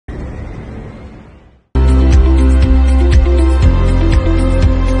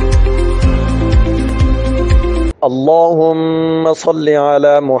اللهم صل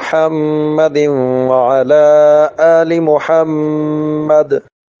على محمد وعلى آل محمد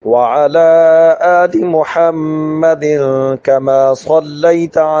وعلى آل محمد كما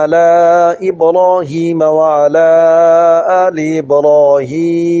صليت على إبراهيم وعلى آل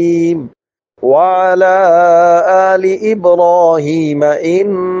إبراهيم وعلى آل إبراهيم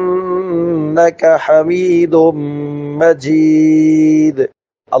إنك حميد مجيد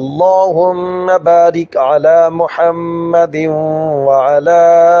اللهم بارك على محمد وعلى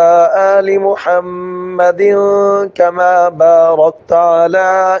آل محمد كما باركت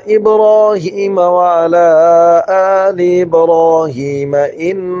على إبراهيم وعلى آل إبراهيم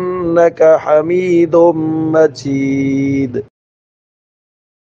إنك حميد مجيد۔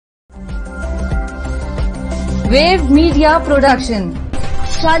 ویو میڈیا پروڈکشن،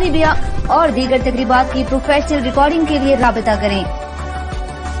 شادی بیاہ اور دیگر تقریبات کی پروفیشنل ریکارڈنگ کے لیے رابطہ کریں۔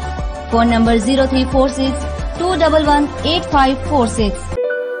 Phone number 0346-211-8546۔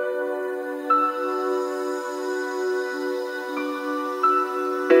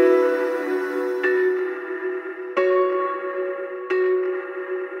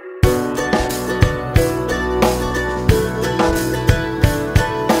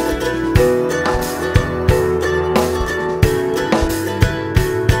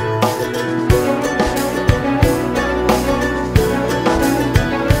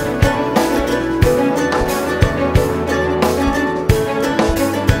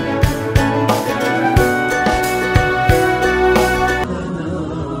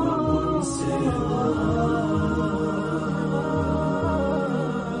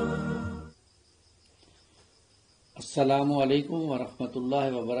 السلام علیکم ورحمۃ اللہ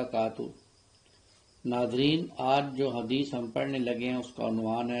وبرکاتہ۔ ناظرین، آج جو حدیث ہم پڑھنے لگے ہیں اس کا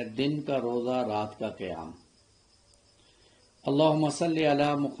عنوان ہے دن کا روزہ رات کا قیام۔ اللہم صلی علی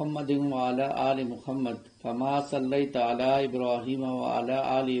محمد وعلی آل محمد کما صلیت علی ابراہیم وعلی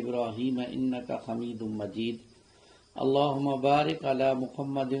آل ابراہیم انک حمید مجید۔ اللہم بارک علی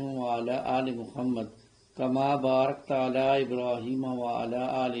محمد وعلی آل محمد کما بارکت علی ابراہیم وعلی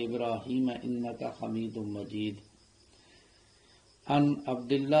آل ابراہیم انک حمید مجید۔ عن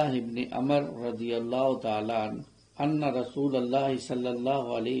عبداللہ بن عمر رضی اللہ تعالی عنہ ان رسول اللہ صلی اللہ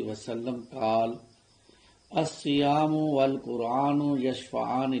علیہ وسلم قال الصیام والقرآن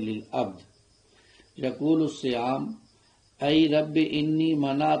یشفعان للعبد یقول الصیام ای رب انی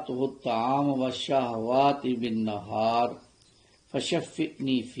منعته الطعام والشہوات بالنہار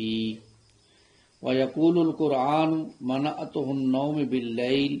فشفعنی فی، ویقول القرآن منعته النوم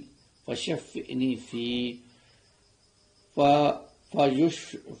باللیل فشفعنی فی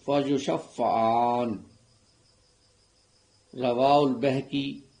فیشفعان۔ رواہ البہقی۔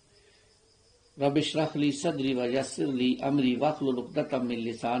 رب اشرح لی صدری ویسر لی امری واحلل عقدۃ من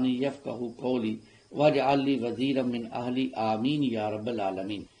لسانی یفقہوا قولی واجعل لی وزیرا من اہلی آمین یا رب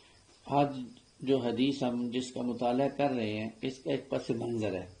العالمین۔ آج جو حدیث ہم جس کا مطالعہ کر رہے ہیں اس کا ایک پس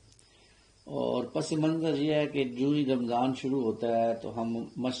منظر ہے، اور پس منظر یہ ہے کہ جو ہی رمضان شروع ہوتا ہے تو ہم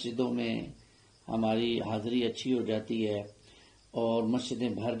مسجدوں میں ہماری حاضری اچھی ہو جاتی ہے اور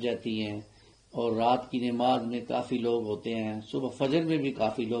مسجدیں بھر جاتی ہیں، اور رات کی نماز میں کافی لوگ ہوتے ہیں، صبح فجر میں بھی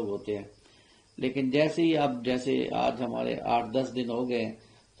کافی لوگ ہوتے ہیں۔ لیکن جیسے ہی جیسے آج ہمارے 8-10 دن ہو گئے ہیں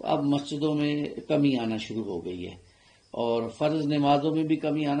تو اب مسجدوں میں کمی آنا شروع ہو گئی ہے، اور فرض نمازوں میں بھی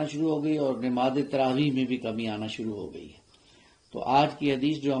کمی آنا شروع ہو گئی، اور نماز تراویح میں بھی کمی آنا شروع ہو گئی ہے۔ تو آج کی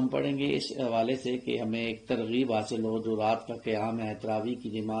حدیث جو ہم پڑھیں گے اس حوالے سے کہ ہمیں ایک ترغیب حاصل ہو، جو رات کا قیام ہے، تراویح کی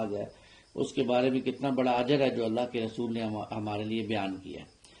نماز ہے، اس کے بارے میں کتنا بڑا اجر ہے جو اللہ کے رسول نے ہمارے لیے بیان کیا۔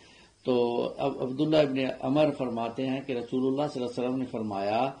 تو اب عبداللہ ابن عمر فرماتے ہیں کہ رسول اللہ صلی اللہ علیہ وسلم نے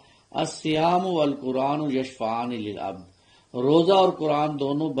فرمایا الصیام والقرآن یشفعان للعبد، روزہ اور قرآن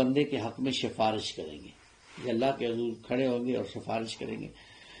دونوں بندے کے حق میں سفارش کریں گے، یہ اللہ کے حضور کھڑے ہوں گے اور سفارش کریں گے۔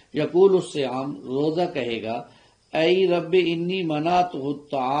 یقول الصیام، روزہ کہے گا ای رب انی منعته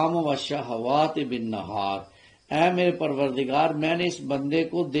الطعام والشہوات بالنہار، اے میرے پروردگار میں نے اس بندے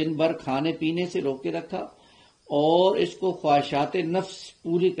کو دن بھر کھانے پینے سے روکے رکھا اور اس کو خواہشات نفس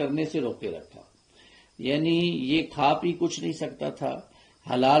پوری کرنے سے روکے رکھا۔ یعنی یہ کھا پی کچھ نہیں سکتا تھا،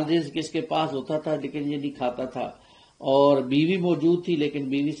 حلال رزق اس کے پاس ہوتا تھا لیکن یہ نہیں کھاتا تھا، اور بیوی موجود تھی لیکن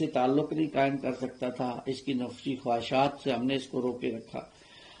بیوی سے تعلق نہیں قائم کر سکتا تھا، اس کی نفسی خواہشات سے ہم نے اس کو روکے رکھا،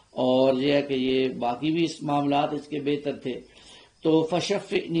 اور یہ ہے کہ یہ باقی بھی اس معاملات اس کے بہتر تھے، تو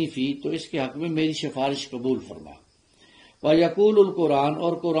فشفعنی فی، تو اس کے حق میں میری سفارش قبول فرما۔ وَيَقُولُ القرآن،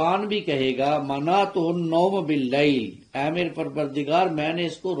 اور قرآن بھی کہے گا مَنَعْتُهُ النَّوْمَ بِاللَّيْلِ، اے میرے پروردگار میں نے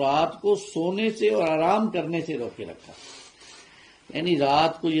اس کو رات کو سونے سے اور آرام کرنے سے روکے رکھا۔ یعنی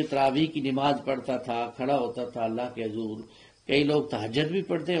رات کو یہ تراویح کی نماز پڑھتا تھا، کھڑا ہوتا تھا اللہ کے حضور، کئی لوگ تہجد بھی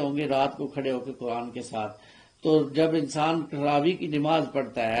پڑھتے ہوں گے رات کو کھڑے ہو کے قرآن کے ساتھ، تو جب انسان تراویح کی نماز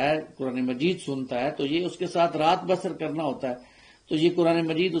پڑھتا ہے، قرآن مجید سنتا ہے، تو یہ اس کے ساتھ رات بسر کرنا ہوتا ہے، تو یہ قرآن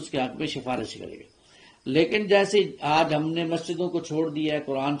مجید اس کے حق میں سفارش کرے گا۔ لیکن جیسے آج ہم نے مسجدوں کو چھوڑ دیا ہے،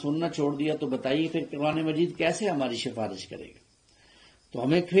 قرآن سننا چھوڑ دیا، تو بتائیے پھر قرآن مجید کیسے ہماری سفارش کرے گا؟ تو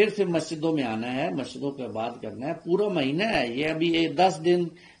ہمیں پھر سے مسجدوں میں آنا ہے، مسجدوں کا بات کرنا ہے۔ پورا مہینہ ہے یہ، ابھی 10 دن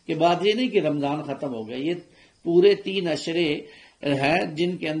کے بعد یہ نہیں کہ رمضان ختم ہو گیا، یہ پورے 3 اشرے ہیں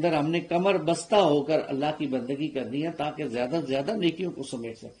جن کے اندر ہم نے کمر بستہ ہو کر اللہ کی بندگی کرنی ہے تاکہ زیادہ سے زیادہ نیکیوں کو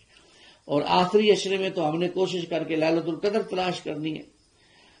سمیٹ سکے۔ اور آخری اشرے میں تو ہم نے کوشش کر کے لیلۃ القدر تلاش کرنی ہے۔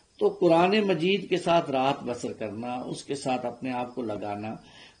 تو قرآن مجید کے ساتھ رات بسر کرنا، اس کے ساتھ اپنے آپ کو لگانا،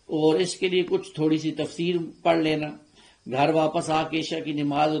 اور اس کے لیے کچھ تھوڑی سی تفسیر پڑھ لینا۔ گھر واپس آ کے عشاء کی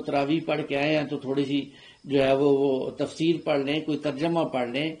نماز و تراویح پڑھ کے آئے ہیں تو تھوڑی سی جو ہے وہ تفسیر پڑھ لیں، کوئی ترجمہ پڑھ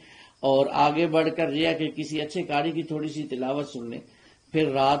لیں، اور آگے بڑھ کر یہ کہ کسی اچھے قاری کی تھوڑی سی تلاوت سن لیں۔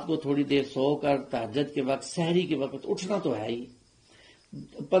 پھر رات کو تھوڑی دیر سو کر تہجد کے وقت، سحری کے وقت اٹھنا تو ہے ہی،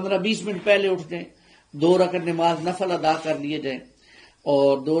 15-20 منٹ پہلے اٹھ جائیں، 2 رکعت نماز نفل ادا کر لیے جائیں،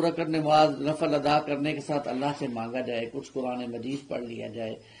 اور 2 رکعت نماز نفل ادا کرنے کے ساتھ اللہ سے مانگا جائے، کچھ قرآن مجید پڑھ لیا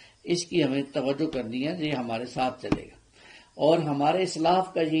جائے۔ اس کی ہمیں توجہ کرنی ہے، یہ ہمارے ساتھ چلے گا۔ اور ہمارے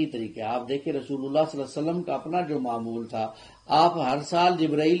اسلاف کا یہی طریقہ ہے۔ آپ دیکھیں رسول اللہ صلی اللہ علیہ وسلم کا اپنا جو معمول تھا، آپ ہر سال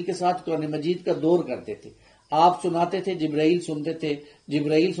جبرائیل کے ساتھ قرآن مجید کا دور کرتے تھے۔ آپ سناتے تھے، جبرائیل سنتے تھے،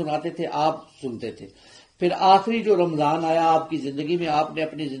 جبرائیل سناتے تھے، آپ سنتے تھے۔ پھر آخری جو رمضان آیا آپ کی زندگی میں، آپ نے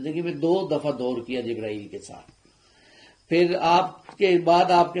اپنی زندگی میں 2 دفعہ دور کیا جبرائیل کے ساتھ۔ پھر آپ کے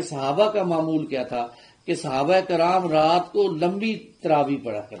بعد آپ کے صحابہ کا معمول کیا تھا کہ صحابہ کرام رات کو لمبی تراویح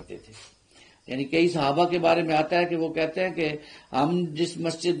پڑھا کرتے تھے۔ یعنی کئی صحابہ کے بارے میں آتا ہے کہ وہ کہتے ہیں کہ ہم جس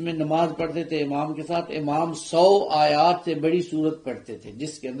مسجد میں نماز پڑھتے تھے امام کے ساتھ، امام 100 آیات سے بڑی سورت پڑھتے تھے،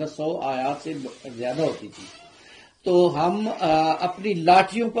 جس کے اندر 100 آیات سے زیادہ ہوتی تھی، تو ہم اپنی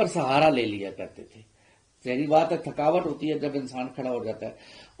لاٹھیوں پر سہارا لے لیا کرتے تھے۔ ظاہری بات ہے تھکاوٹ ہوتی ہے جب انسان کھڑا ہو جاتا ہے۔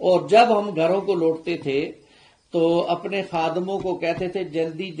 اور جب ہم گھروں کو لوٹتے تھے تو اپنے خادموں کو کہتے تھے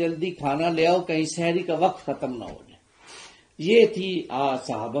جلدی جلدی کھانا لے آؤ، کہیں سحری کا وقت ختم نہ ہو جائے۔ یہ تھی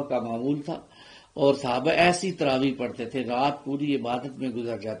صحابہ کا معمول تھا، اور صحابہ ایسی تراویح پڑھتے تھے، رات پوری عبادت میں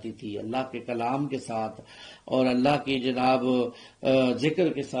گزر جاتی تھی، اللہ کے کلام کے ساتھ اور اللہ کی جناب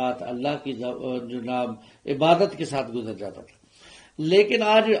ذکر کے ساتھ، اللہ کی جناب عبادت کے ساتھ گزر جاتا تھا۔ لیکن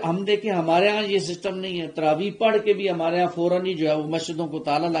آج ہم دیکھیں ہمارے ہاں یہ سسٹم نہیں ہے، تراویح پڑھ کے بھی ہمارے ہاں فوراً ہی جو ہے وہ مسجدوں کو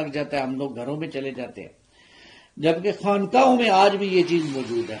تالا لگ جاتا ہے، ہم لوگ گھروں میں چلے جاتے ہیں۔ جبکہ خانقاہوں میں آج بھی یہ چیز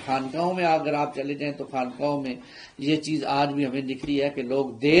موجود ہے۔ خانقاہوں میں اگر آپ چلے جائیں تو خانقاہوں میں یہ چیز آج بھی ہمیں دکھ رہی ہے کہ لوگ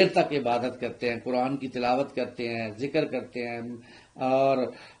دیر تک عبادت کرتے ہیں، قرآن کی تلاوت کرتے ہیں، ذکر کرتے ہیں، اور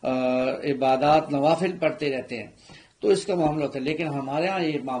عبادات نوافل پڑھتے رہتے ہیں، تو اس کا معاملہ ہوتا ہے۔ لیکن ہمارے ہاں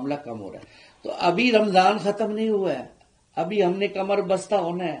یہ معاملہ کم ہو رہا ہے۔ تو ابھی رمضان ختم نہیں ہوا ہے، ابھی ہم نے کمر بستہ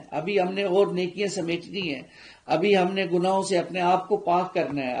ہونا ہے، ابھی ہم نے اور نیکیاں سمیٹنی ہیں، ابھی ہم نے گناہوں سے اپنے آپ کو پاک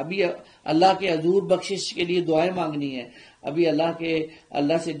کرنا ہے، ابھی اللہ کے حضور بخشش کے لیے دعائیں مانگنی ہے، ابھی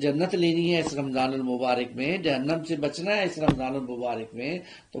اللہ سے جنت لینی ہے اس رمضان المبارک میں، جہنم سے بچنا ہے اس رمضان المبارک میں۔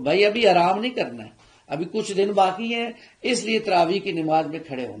 تو بھائی ابھی آرام نہیں کرنا ہے، ابھی کچھ دن باقی ہیں، اس لیے تراویح کی نماز میں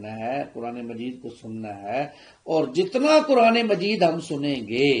کھڑے ہونا ہے، قرآن مجید کو سننا ہے۔ اور جتنا قرآن مجید ہم سنیں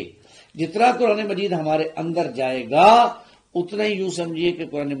گے، جتنا قرآن مجید ہمارے اندر جائے گا، اتنا ہی یوں سمجھیے کہ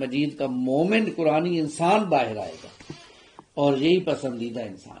قرآن مجید کا مومن قرآنی انسان باہر آئے گا، اور یہی پسندیدہ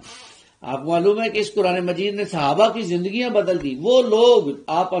انسان ہے۔ آپ معلوم ہے کہ اس قرآن مجید نے صحابہ کی زندگیاں بدل دی۔ وہ لوگ،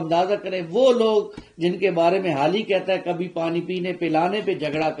 آپ اندازہ کریں، وہ لوگ جن کے بارے میں حال ہی کہتا ہے کبھی پانی پینے پلانے پہ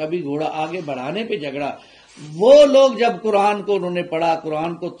جھگڑا، کبھی گھوڑا آگے بڑھانے پہ جھگڑا، وہ لوگ جب قرآن کو انہوں نے پڑھا،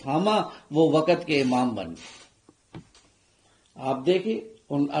 قرآن کو تھاما، وہ وقت کے امام بن گئے۔ آپ دیکھیں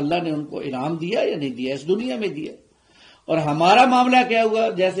اللہ نے ان کو انعام دیا یا نہیں دیا، اس دنیا میں دیا۔ اور ہمارا معاملہ کیا ہوا؟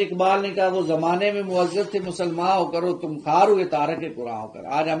 جیسے اقبال نے کہا، وہ زمانے میں معزز تھے مسلمان ہو کر، تم خار ہوئے تارک قرآن ہو کر۔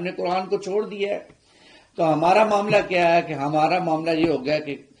 آج ہم نے قرآن کو چھوڑ دیا ہے، تو ہمارا معاملہ کیا ہے کہ ہمارا معاملہ یہ ہو گیا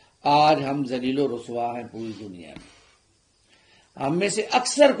کہ آج ہم ذلیل و رسوا ہیں پوری دنیا میں۔ ہم میں سے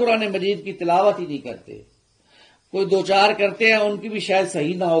اکثر قرآن مجید کی تلاوت ہی نہیں کرتے، کوئی 2-4 کرتے ہیں، ان کی بھی شاید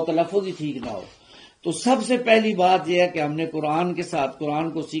صحیح نہ ہو، تلفظ ہی ٹھیک نہ ہو۔ تو سب سے پہلی بات یہ ہے کہ ہم نے قرآن کے ساتھ، قرآن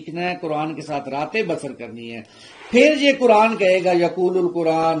کو سیکھنا ہے، قرآن کے ساتھ راتیں بسر کرنی ہے۔ پھر یہ قرآن کہے گا یقول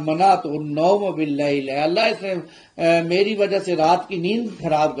القرآن منعت النوم باللیل، اللہ اس نے میری وجہ سے رات کی نیند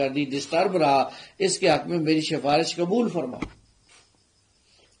خراب کر دی، ڈسٹرب رہا، اس کے حق میں میری سفارش قبول فرما،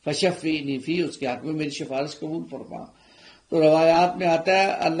 فشفینی فی، اس کے حق میں میری سفارش قبول فرما۔ تو روایات میں آتا ہے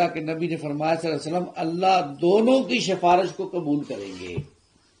اللہ کے نبی نے فرمایا صلی اللہ علیہ وسلم، اللہ دونوں کی سفارش کو قبول کریں گے۔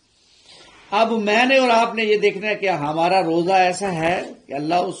 اب میں نے اور آپ نے یہ دیکھنا ہے کہ ہمارا روزہ ایسا ہے کہ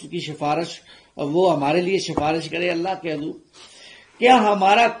اللہ اس کی سفارش، وہ ہمارے لیے سفارش کرے اللہ کے حضور۔ کیا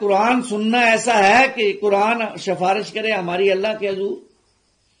ہمارا قرآن سننا ایسا ہے کہ قرآن سفارش کرے ہماری اللہ کے حضور؟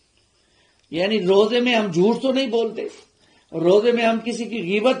 یعنی روزے میں ہم جھوٹ تو نہیں بولتے، روزے میں ہم کسی کی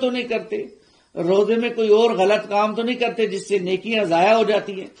غیبت تو نہیں کرتے، روزے میں کوئی اور غلط کام تو نہیں کرتے جس سے نیکیاں ضائع ہو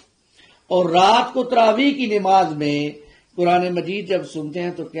جاتی ہیں، اور رات کو تراویح کی نماز میں قرآن مجید جب سنتے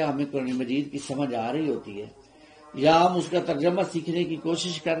ہیں تو کیا ہمیں قرآن مجید کی سمجھ آ رہی ہوتی ہے، یا ہم اس کا ترجمہ سیکھنے کی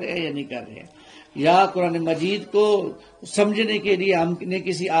کوشش کر رہے ہیں یا نہیں کر رہے ہیں، یا قرآن مجید کو سمجھنے کے لیے ہم نے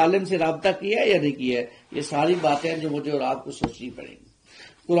کسی عالم سے رابطہ کیا ہے یا نہیں کیا ہے؟ یہ ساری باتیں جو مجھے اور آپ کو سوچنی پڑیں گی۔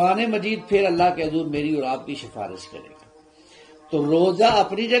 قرآن مجید پھر اللہ کے حضور میری اور آپ کی سفارش کرے گا۔ تو روزہ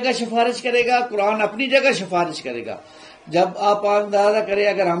اپنی جگہ سفارش کرے گا، قرآن اپنی جگہ سفارش کرے گا۔ جب آپ اندازہ کریں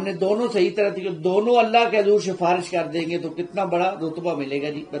اگر ہم نے دونوں صحیح طرح دونوں اللہ کے حضور سفارش کر دیں گے تو کتنا بڑا رتبہ ملے گا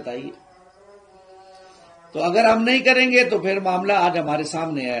جی، بتائیے۔ تو اگر ہم نہیں کریں گے تو پھر معاملہ آج ہمارے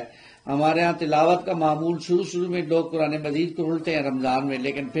سامنے ہے۔ ہمارے ہاں تلاوت کا معمول شروع میں لوگ قرآن مجید کو رولتے ہیں رمضان میں،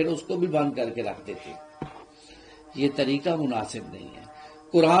 لیکن پھر اس کو بھی بند کر کے رکھ دیتے۔ یہ طریقہ مناسب نہیں ہے۔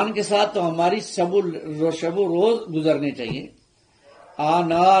 قرآن کے ساتھ تو ہماری شب و روز گزرنے چاہیے،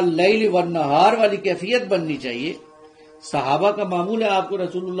 آنا اللیل والنہار والی کیفیت بننی چاہیے۔ صحابہ کا معمول ہے، آپ کو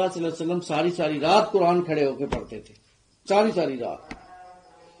رسول اللہ صلی اللہ علیہ وسلم ساری رات قرآن کھڑے ہو کے پڑھتے تھے، ساری رات۔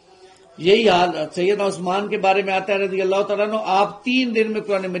 یہی حال سیدنا عثمان کے بارے میں آتا ہے رضی اللہ تعالیٰ عنہ، آپ 3 دن میں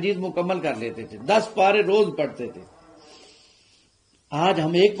قرآن مجید مکمل کر لیتے تھے، 10 پارے روز پڑھتے تھے۔ آج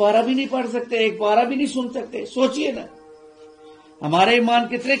ہم 1 پارہ بھی نہیں پڑھ سکتے، 1 پارہ بھی نہیں سن سکتے۔ سوچئے نا ہمارے ایمان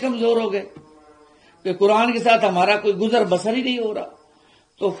کتنے کمزور ہو گئے کہ قرآن کے ساتھ ہمارا کوئی گزر بسر ہی نہیں ہو رہا۔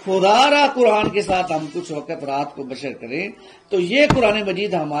 تو خدا را قرآن کے ساتھ ہم کچھ وقت رات کو بشر کریں تو یہ قرآن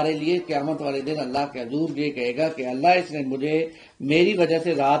مجید ہمارے لیے قیامت والے دن اللہ کے حضور یہ کہے گا کہ اللہ اس نے مجھے میری وجہ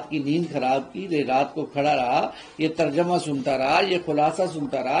سے رات کی نیند خراب کی، یہ رات کو کھڑا رہا، یہ ترجمہ سنتا رہا، یہ خلاصہ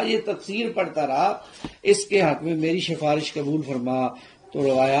سنتا رہا، یہ تفسیر پڑھتا رہا، اس کے حق میں میری سفارش قبول فرما۔ تو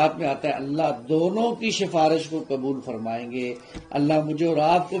روایات میں آتا ہے اللہ دونوں کی سفارش کو قبول فرمائیں گے۔ اللہ مجھے اور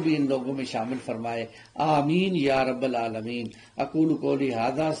آپ کو بھی ان لوگوں میں شامل فرمائے، آمین یا رب العالمین۔ اقول قولی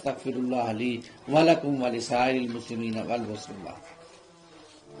ھذا استغفر اللہ لی ولکم ولسائر المسلمین والمسلمات۔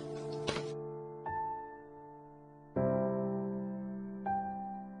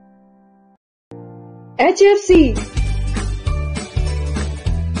 HFC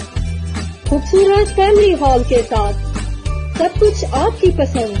خوبصورت فیملی ہال کے ساتھ، سب کچھ آپ کی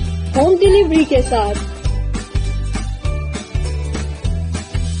پسند، ہوم ڈیلیوری کے ساتھ